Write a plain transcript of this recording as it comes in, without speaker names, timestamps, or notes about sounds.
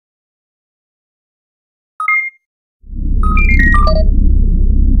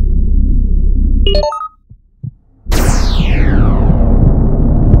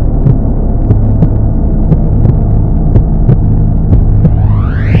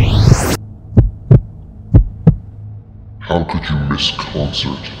How could you miss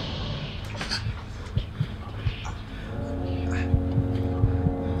concert?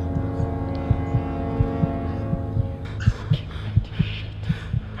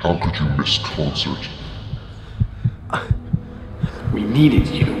 How could you miss concert? We needed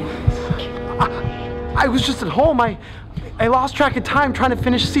you. I was just at home. I lost track of time trying to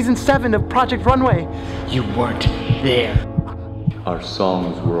finish season 7 of Project Runway. You weren't there. Our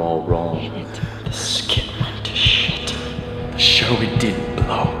songs were all wrong. The skit went to shit. The show it did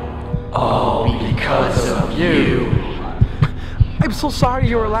blow. All because of you. I'm so sorry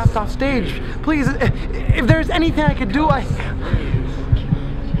you were laughed off stage. Please, if there's anything I could do,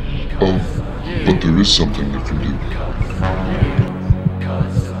 But there is something you can do.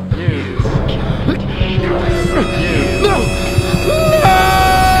 No!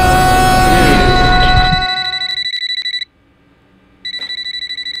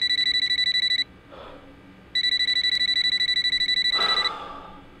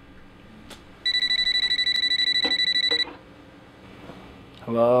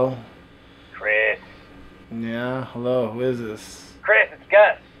 Hello? Chris. Yeah, hello, who is this? Chris, it's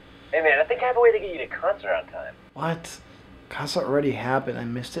Gus. Hey man, I think I have a way to get you to concert on time. What? Concert already happened. I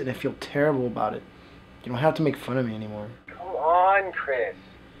missed it and I feel terrible about it. You don't have to make fun of me anymore. Come on, Chris.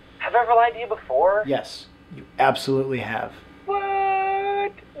 Have I ever lied to you before? Yes, you absolutely have.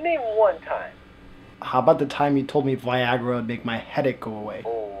 What? Name one time. How about the time you told me Viagra would make my headache go away?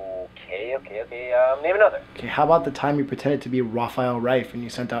 Okay. Name another. Okay, how about the time you pretended to be Raphael Reif and you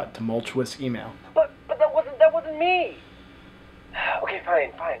sent out a tumultuous email? But that wasn't me. Okay,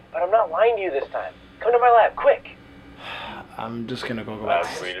 fine. But I'm not lying to you this time. Come to my lab, quick. I'm just gonna go back.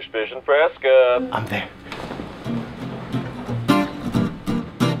 Swedish Fish and Fresca. I'm there.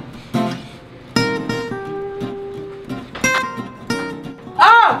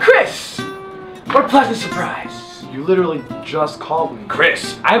 Ah, Chris! What a pleasant surprise. You literally just called me.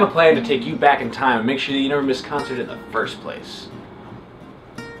 Chris, I have a plan to take you back in time and make sure that you never miss concert in the first place.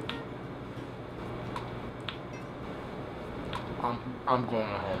 I'm going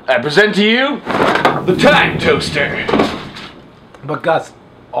home. I present to you the Time Toaster. But Gus,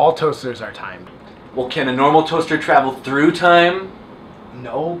 all toasters are timed. Well, can a normal toaster travel through time?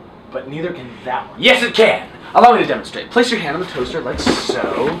 No, but neither can that one. Yes, it can. Allow me to demonstrate. Place your hand on the toaster like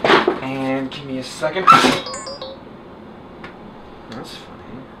so. And give me a second. That's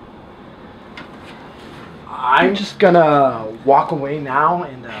funny. I'm just gonna walk away now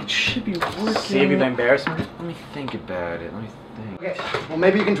and It should be working. save you the embarrassment. Let me think about it. Let me think. Okay, well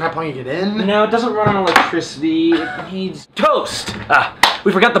maybe you can try plugging it in. No, it doesn't run on electricity. It needs toast.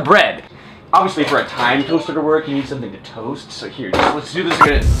 We forgot the bread. Obviously, for a time toaster to work, you need something to toast. So here, let's do this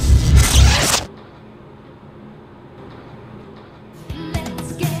again.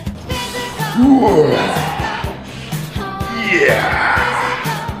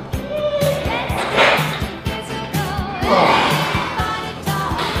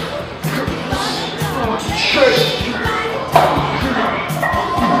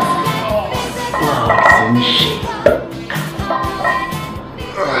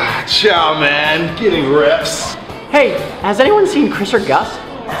 Ciao, man. Getting reps. Hey, has anyone seen Chris or Gus?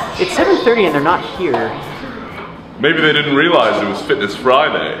 It's 7:30 and they're not here. Maybe they didn't realize it was Fitness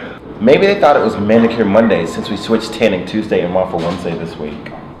Friday. Maybe they thought it was Manicure Monday since we switched Tanning Tuesday and Waffle Wednesday this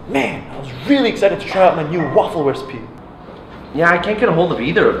week. Man, I was really excited to try out my new waffle recipe. Yeah, I can't get a hold of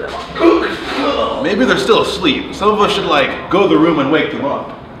either of them. Maybe they're still asleep. Some of us should, like, go to the room and wake them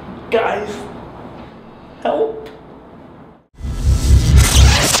up. Guys, help.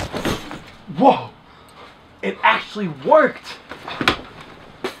 Whoa! It actually worked!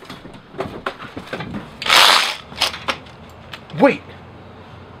 Wait,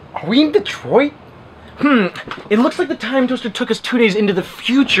 are we in Detroit? It looks like the time toaster took us 2 days into the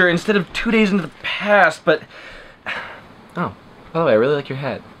future instead of 2 days into the past, but... Oh, by the way, I really like your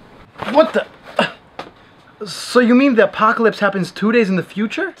hat. What the? So you mean the apocalypse happens 2 days in the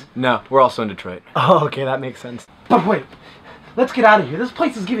future? No, we're also in Detroit. Oh, okay, that makes sense. But wait, let's get out of here. This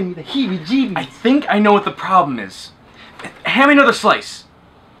place is giving me the heebie-jeebies. I think I know what the problem is. Hand me another slice.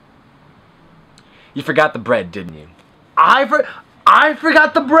 You forgot the bread, didn't you? I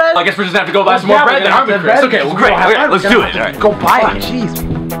forgot the bread. I guess we're just gonna have to go buy some more bread then, aren't we, Chris? Okay, well, great. Okay, let's do it. All right. Go buy it. Jeez.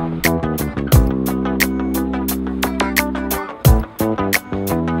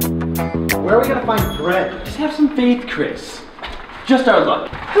 Where are we gonna find bread? Just have some faith, Chris. Just our luck.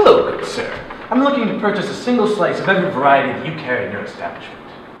 Hello, good sir. I'm looking to purchase a single slice of every variety that you carry in your establishment.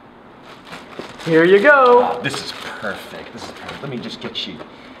 Here you go. This is perfect. This is perfect. Let me just get you.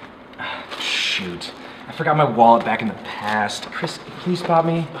 Shoot. I forgot my wallet back in the past. Chris, can you spot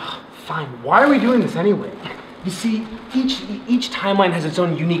me? Fine. Why are we doing this anyway? You see, each timeline has its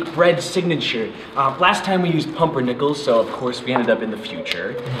own unique bread signature. Last time we used pumpernickels, so of course we ended up in the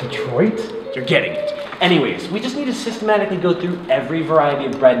future. Detroit? You're getting it. Anyways, we just need to systematically go through every variety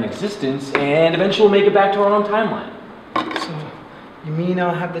of bread in existence, and eventually we'll make it back to our own timeline. So, you mean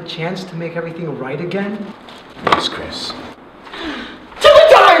I'll have the chance to make everything right again? Yes, Chris. To the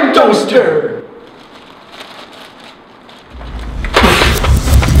time toaster!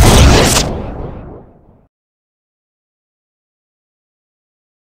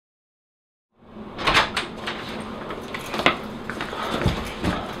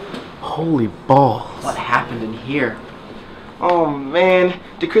 Holy balls. What happened in here? Oh man,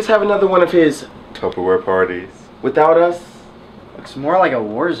 did Chris have another one of his Tupperware parties without us? Looks more like a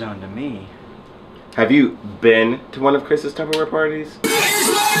war zone to me. Have you been to one of Chris's Tupperware parties?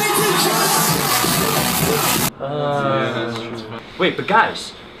 Wait, but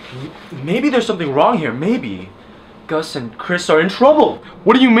guys, maybe there's something wrong here, maybe. Gus and Chris are in trouble.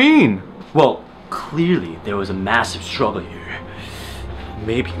 What do you mean? Well, clearly there was a massive struggle here.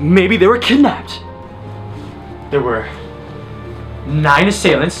 Maybe they were kidnapped. There were 9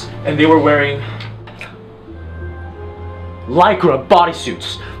 assailants, and they were wearing Lycra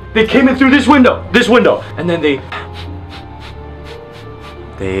bodysuits. They came in through this window, and then they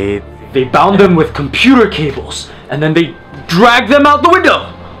bound them with computer cables, and then they dragged them out the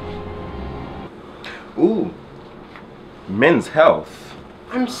window. Ooh, Men's Health.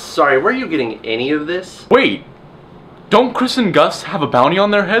 I'm sorry, where are you getting any of this? Wait, don't Chris and Gus have a bounty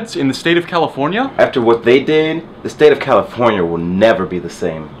on their heads in the state of California? After what they did, the state of California will never be the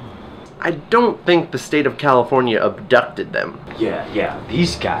same. I don't think the state of California abducted them. Yeah,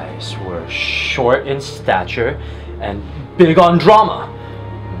 these guys were short in stature and big on drama.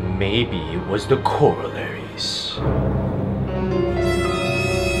 Maybe it was the corollaries.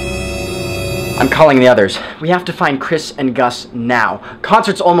 I'm calling the others. We have to find Chris and Gus now.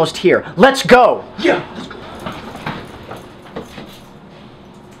 Concert's almost here. Let's go! Yeah, let's go.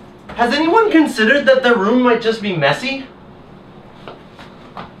 Has anyone considered that their room might just be messy?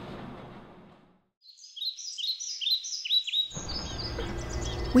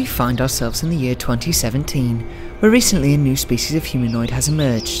 We find ourselves in the year 2017, where recently a new species of humanoid has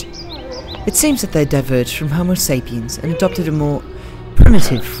emerged. It seems that they diverged from Homo sapiens and adopted a more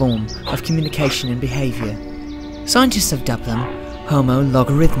primitive form of communication and behaviour. Scientists have dubbed them Homo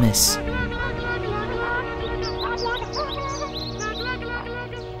Logarhythms.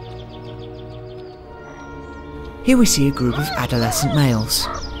 Here we see a group of adolescent males.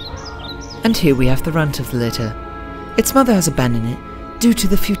 And here we have the runt of the litter. Its mother has abandoned it due to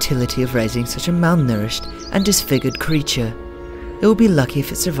the futility of raising such a malnourished and disfigured creature. It will be lucky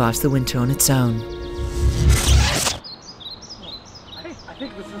if it survives the winter on its own.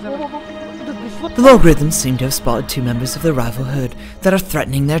 The Logarhythms seem to have spotted 2 members of the rival herd that are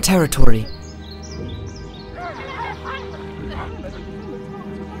threatening their territory.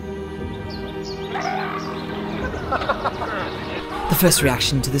 The first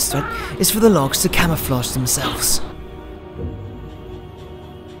reaction to this threat is for the logs to camouflage themselves.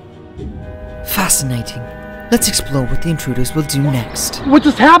 Fascinating. Let's explore what the intruders will do next. What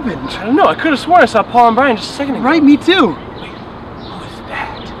just happened? I don't know, I could have sworn I saw Paul and Brian just a second ago. Right, me too. Who is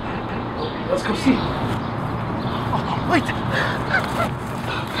that? Let's go see. Oh, wait.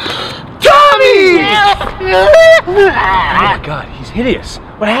 Tommy! Oh my god, he's hideous.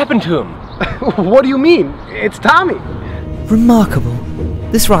 What happened to him? What do you mean? It's Tommy. Remarkable.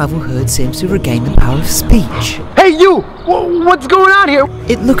 This rival herd seems to regain the power of speech. Hey, you! What's going on here?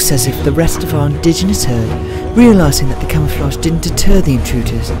 It looks as if the rest of our indigenous herd, realizing that the camouflage didn't deter the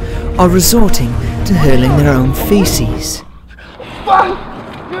intruders, are resorting to hurling their own feces.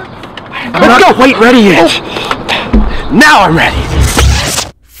 I'm not quite ready yet. Now I'm ready.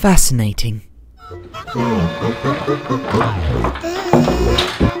 Fascinating.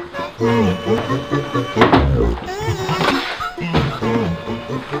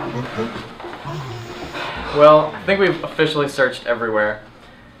 Well, I think we've officially searched everywhere.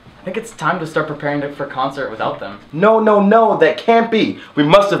 I think it's time to start preparing for concert without them. No, that can't be. We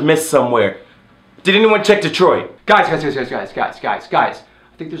must have missed somewhere. Did anyone check Detroit? Guys. I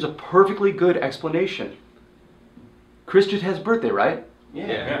think there's a perfectly good explanation. Chris just had his birthday, right?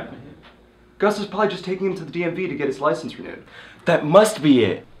 Yeah. Gus is probably just taking him to the DMV to get his license renewed. That must be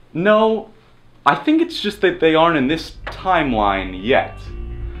it. No, I think it's just that they aren't in this timeline yet.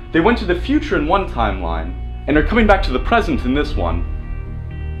 They went to the future in one timeline, and are coming back to the present in this one,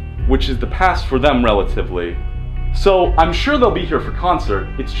 which is the past for them relatively. So I'm sure they'll be here for concert,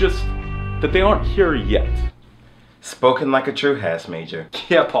 it's just that they aren't here yet. Spoken like a true Haas major.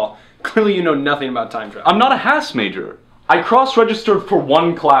 Yeah, Paul. Clearly you know nothing about time travel. I'm not a Haas major. I cross-registered for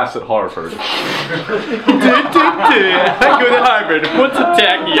one class at Harvard. I go to Harvard. What's a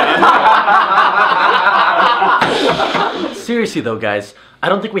tachyon? Seriously though, guys, I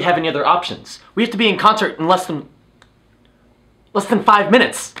don't think we have any other options. We have to be in concert in less than 5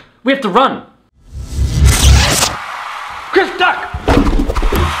 minutes. We have to run. Chris, duck!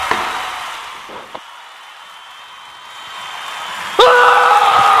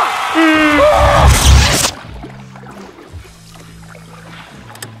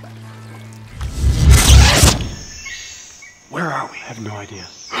 Where are we? I have no idea.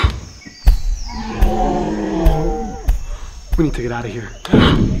 We need to get out of here.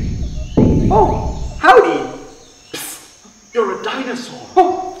 Oh, howdy! Psst, you're a dinosaur.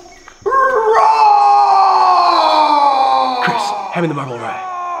 Chris, hand me the marble rye.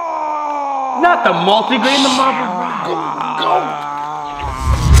 Not the multigrain, the marble rye. Go.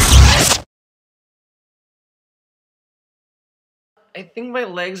 I think my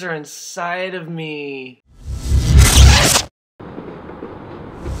legs are inside of me.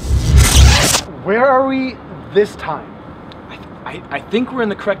 Where are we this time? I think we're in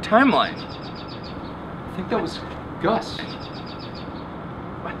the correct timeline. I think that was Gus.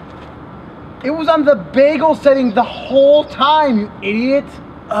 It was on the bagel setting the whole time, you idiot.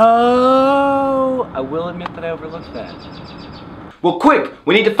 Oh, I will admit that I overlooked that. Well, quick!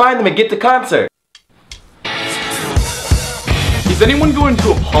 We need to find them and get to concert. Is anyone going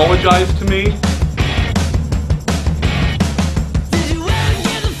to apologize to me?